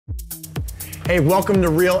Hey, welcome to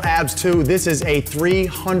Real Abs 2. This is a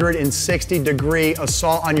 360-degree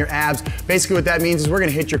assault on your abs. Basically what that means is we're gonna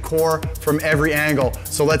hit your core from every angle.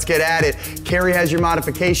 So let's get at it. Carrie has your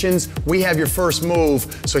modifications. We have your first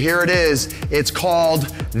move. So here it is. It's called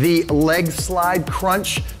the leg slide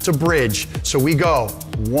crunch to bridge. So we go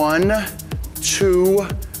 1, 2,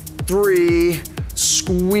 3,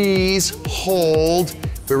 squeeze, hold.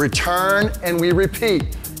 We return and we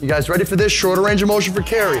repeat. You guys ready for this? Shorter range of motion for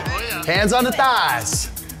Carrie. Hands on the thighs.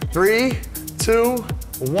 3, 2,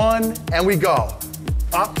 1, and we go.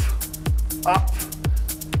 Up, up,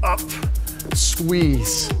 up,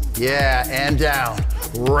 squeeze. Yeah, and down.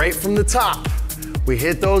 Right from the top. We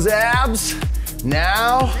hit those abs.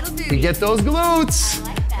 Now, we get those glutes.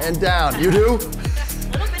 And down. You do?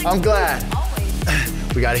 I'm glad.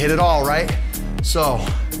 We gotta hit it all, right? So,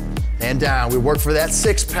 and down. We work for that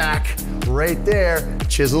six-pack right there.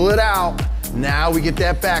 Chisel it out. Now we get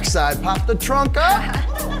that backside. Pop the trunk up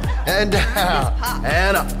and down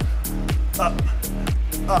and up, up,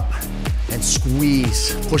 up, and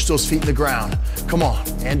squeeze. Push those feet in the ground. Come on,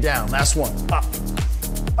 and down. Last one. Up,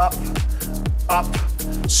 up, up.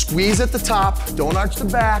 Squeeze at the top. Don't arch the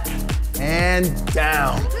back. And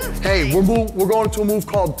down. Hey, we're going to a move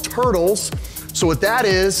called turtles. So what that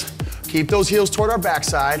is, keep those heels toward our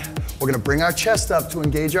backside. We're gonna bring our chest up to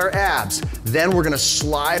engage our abs. Then we're gonna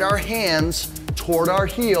slide our hands toward our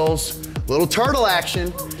heels. Little turtle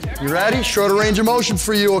action. You ready? Shorter range of motion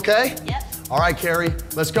for you, okay? Yep. All right, Carrie,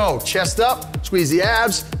 let's go. Chest up, squeeze the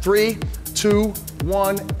abs. 3, 2,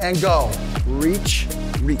 1, and go. Reach,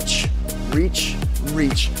 reach, reach,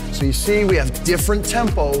 reach. So you see, we have different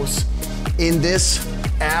tempos in this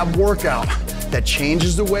ab workout that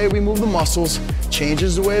changes the way we move the muscles,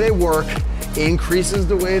 changes the way they work, increases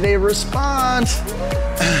the way they respond.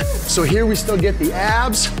 So here we still get the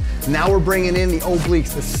abs. Now we're bringing in the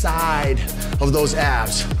obliques, the side of those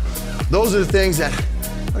abs. Those are the things that, I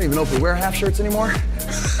don't even know if we wear half shirts anymore.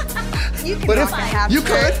 You can But rock if a half you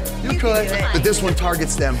shirt. could. do it. But this one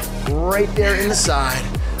targets them right there in the side.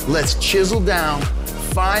 Let's chisel down,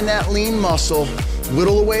 find that lean muscle,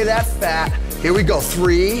 whittle away that fat. Here we go,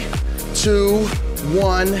 3, 2,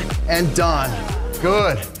 1, and done.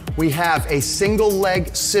 Good. We have a single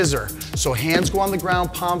leg scissor. So hands go on the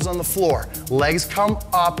ground, palms on the floor. Legs come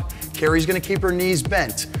up. Carrie's gonna keep her knees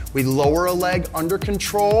bent. We lower a leg under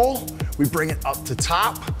control. We bring it up to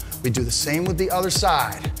top. We do the same with the other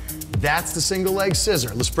side. That's the single leg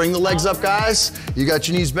scissor. Let's bring the legs up, guys. You got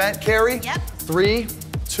your knees bent, Carrie? Yep. 3,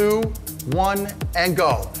 2, 1, and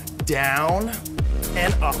go. Down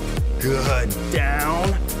and up. Good.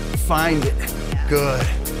 Down. Find it. Good.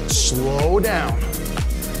 Slow down.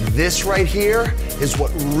 This right here is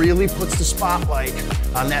what really puts the spotlight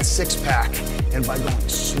on that six-pack. And by going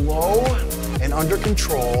slow and under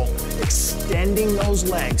control, extending those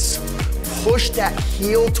legs, push that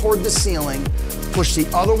heel toward the ceiling, push the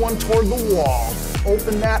other one toward the wall,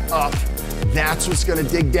 open that up. That's what's gonna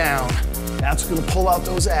dig down. That's gonna pull out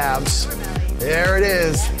those abs. There it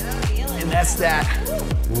is. And that's that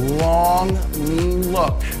long, lean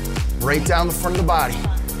look right down the front of the body.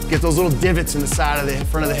 Get those little divots in the side of the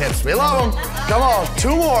front of the hips. We love them. Come on, 2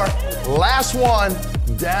 more. Last one.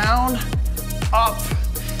 Down, up,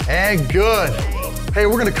 and good. Hey,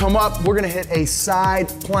 we're gonna come up. We're gonna hit a side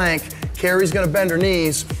plank. Carrie's gonna bend her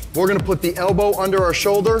knees. We're gonna put the elbow under our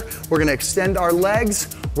shoulder. We're gonna extend our legs.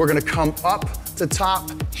 We're gonna come up to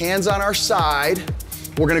top, hands on our side.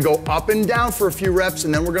 We're gonna go up and down for a few reps,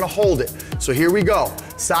 and then we're gonna hold it. So here we go.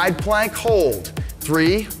 Side plank, hold.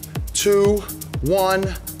 3, 2,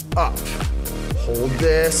 1, up. Hold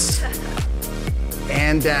this,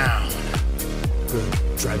 and down. Good.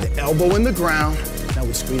 Drive the elbow in the ground. Now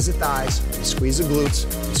we squeeze the thighs, we squeeze the glutes,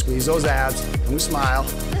 we squeeze those abs, and we smile,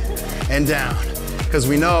 and down. Because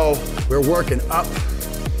we know we're working up.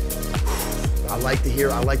 I like to hear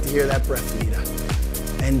that breath, Anita.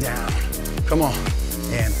 And down. Come on.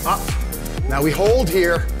 And up. Now we hold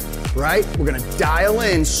here, right? We're gonna dial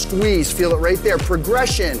in, squeeze, feel it right there.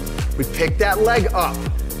 Progression. We pick that leg up.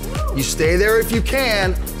 You stay there if you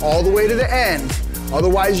can, all the way to the end.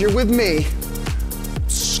 Otherwise, you're with me.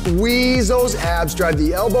 Squeeze those abs, drive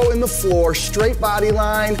the elbow in the floor, straight body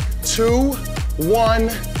line. 2, 1,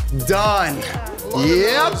 done.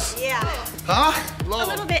 Yep. Yeah. Huh? A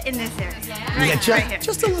little bit in this area. Yeah, Right here.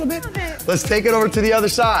 just a little bit. Let's take it over to the other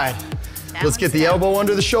side. Let's get the elbow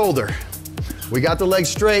under the shoulder. We got the legs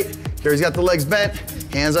straight. Carrie's got the legs bent.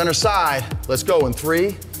 Hands on her side. Let's go in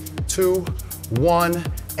 3, 2, 1,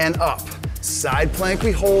 and up. Side plank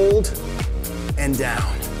we hold, and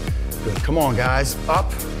down. Good, come on guys, up.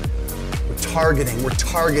 We're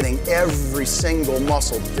targeting every single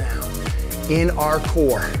muscle down. in our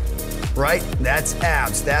core, right? That's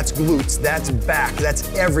abs, that's glutes, that's back,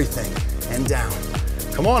 that's everything. And down.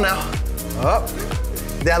 Come on now. Up.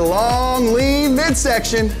 That long, lean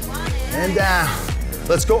midsection. And down.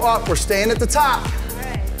 Let's go up. We're staying at the top.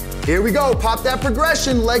 Here we go. Pop that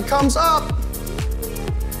progression. Leg comes up.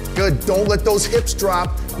 Good. Don't let those hips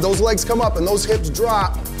drop. Those legs come up and those hips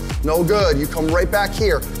drop. No good. You come right back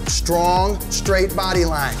here. Strong, straight body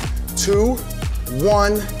line. 2,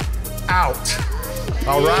 1, out.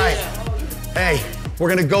 All right. Hey, we're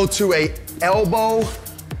gonna go to a elbow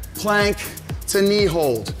plank to knee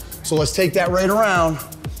hold. So let's take that right around.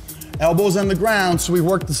 Elbows on the ground, so we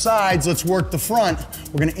work the sides, let's work the front.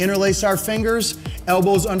 We're gonna interlace our fingers,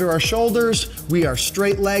 elbows under our shoulders. We are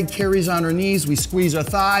straight leg, carries on our knees. We squeeze our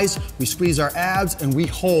thighs, we squeeze our abs, and we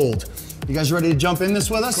hold. You guys ready to jump in this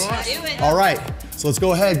with us? Do it. All right, so let's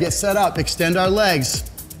go ahead, get set up, extend our legs,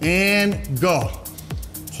 and go.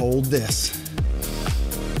 Hold this.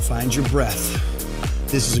 Find your breath.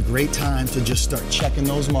 This is a great time to just start checking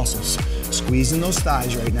those muscles. Squeezing those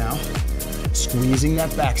thighs right now. Squeezing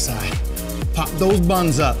that backside. Pop those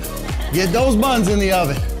buns up. Get those buns in the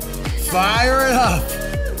oven. Fire it up.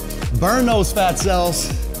 Burn those fat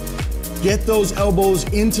cells. Get those elbows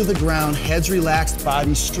into the ground. Heads relaxed,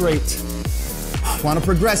 body straight. Want to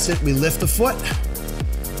progress it, we lift the foot.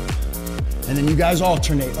 And then you guys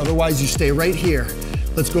alternate. Otherwise, you stay right here.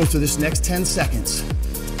 Let's go through this next 10 seconds.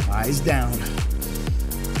 Eyes down.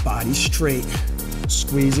 Body straight.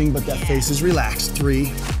 Squeezing, but that face is relaxed.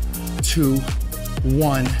 3, 2,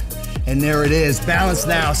 1. And there it is. Balance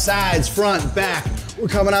now. Sides, front, back. We're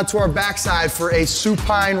coming out to our backside for a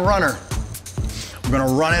supine runner. We're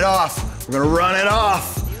gonna run it off. We're gonna run it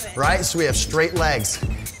off. Right? So we have straight legs.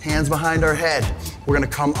 Hands behind our head. We're gonna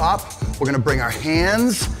come up. We're gonna bring our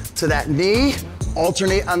hands to that knee.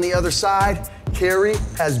 Alternate on the other side. Carrie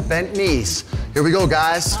has bent knees. Here we go,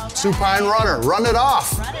 guys. Supine runner. Run it off.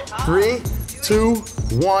 3, 2,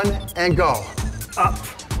 1, and go. Up,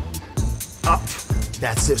 up.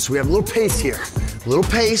 That's it. So we have a little pace here. A little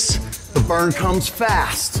pace. The burn comes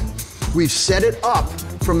fast. We've set it up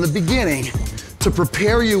from the beginning to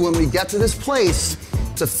prepare you when we get to this place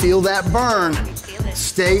to feel that burn.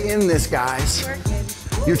 Stay in this, guys.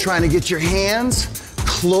 You're trying to get your hands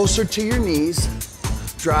closer to your knees.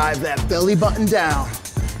 Drive that belly button down.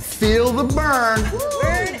 Feel the burn.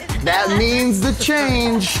 That means the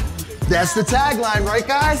change. That's the tagline, right,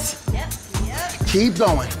 guys? Yep. Keep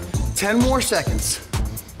going. 10 more seconds.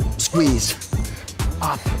 Squeeze.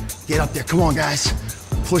 Up. Get up there. Come on, guys.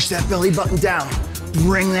 Push that belly button down.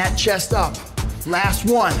 Bring that chest up. Last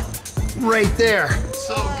one. Right there.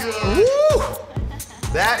 So good. Woo!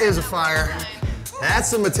 That is a fire.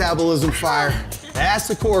 That's a metabolism fire. That's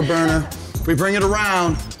the core burner. If we bring it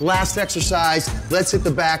around, last exercise, let's hit the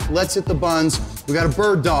back, let's hit the buns. We got a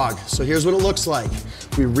bird dog. So here's what it looks like.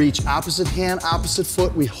 We reach opposite hand, opposite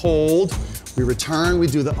foot, we hold, we return, we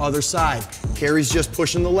do the other side. Carrie's just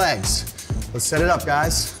pushing the legs. Let's set it up,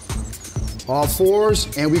 guys. All fours,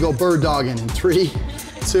 and we go bird dogging in 3,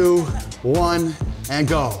 2, 1, and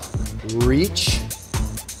go. Reach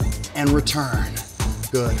and return.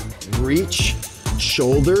 Good. Reach,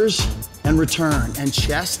 shoulders, and return. And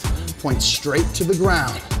chest, point straight to the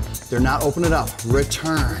ground. They're not open it up.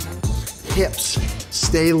 Return. Hips,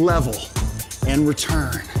 stay level, and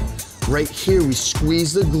return. Right here, we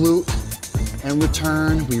squeeze the glute and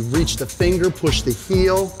return. We reach the finger, push the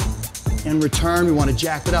heel, and return. We want to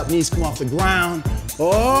jack it up. Knees come off the ground.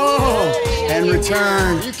 Oh, and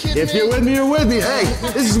return. If you're with me, you're with me. Hey,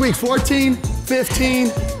 this is week 14, 15,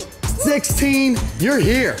 16. You're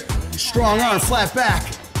here. Strong arm, flat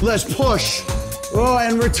back. Let's push. Oh,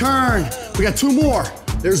 and return. We got 2 more.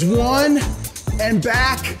 There's 1 and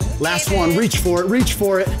back. Last one. Reach for it, reach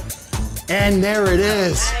for it. And there it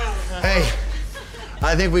is. Hey,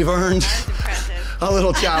 I think we've earned a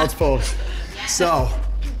little child's pose. So,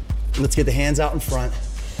 let's get the hands out in front.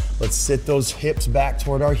 Let's sit those hips back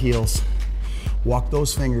toward our heels. Walk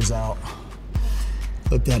those fingers out.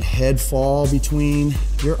 Let that head fall between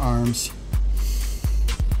your arms.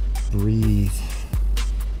 Breathe.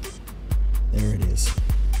 There it is.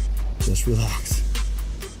 Just relax.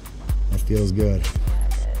 That feels good.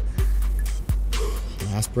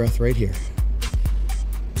 Last breath right here.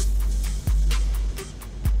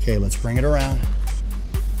 Okay, let's bring it around.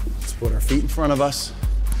 Let's put our feet in front of us,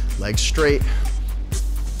 legs straight,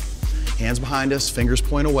 hands behind us, fingers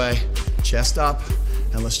point away, chest up,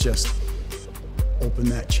 and let's just open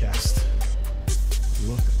that chest.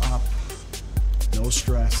 Look up, no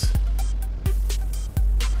stress.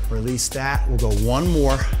 Release that, we'll go 1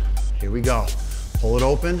 more. Here we go. Pull it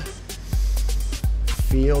open.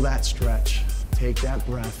 Feel that stretch. Take that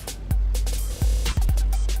breath.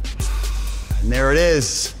 And there it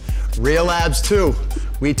is. Real abs 2.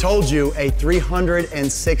 We told you a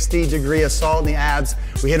 360-degree assault in the abs.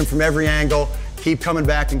 We hit them from every angle. Keep coming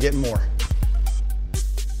back and getting more.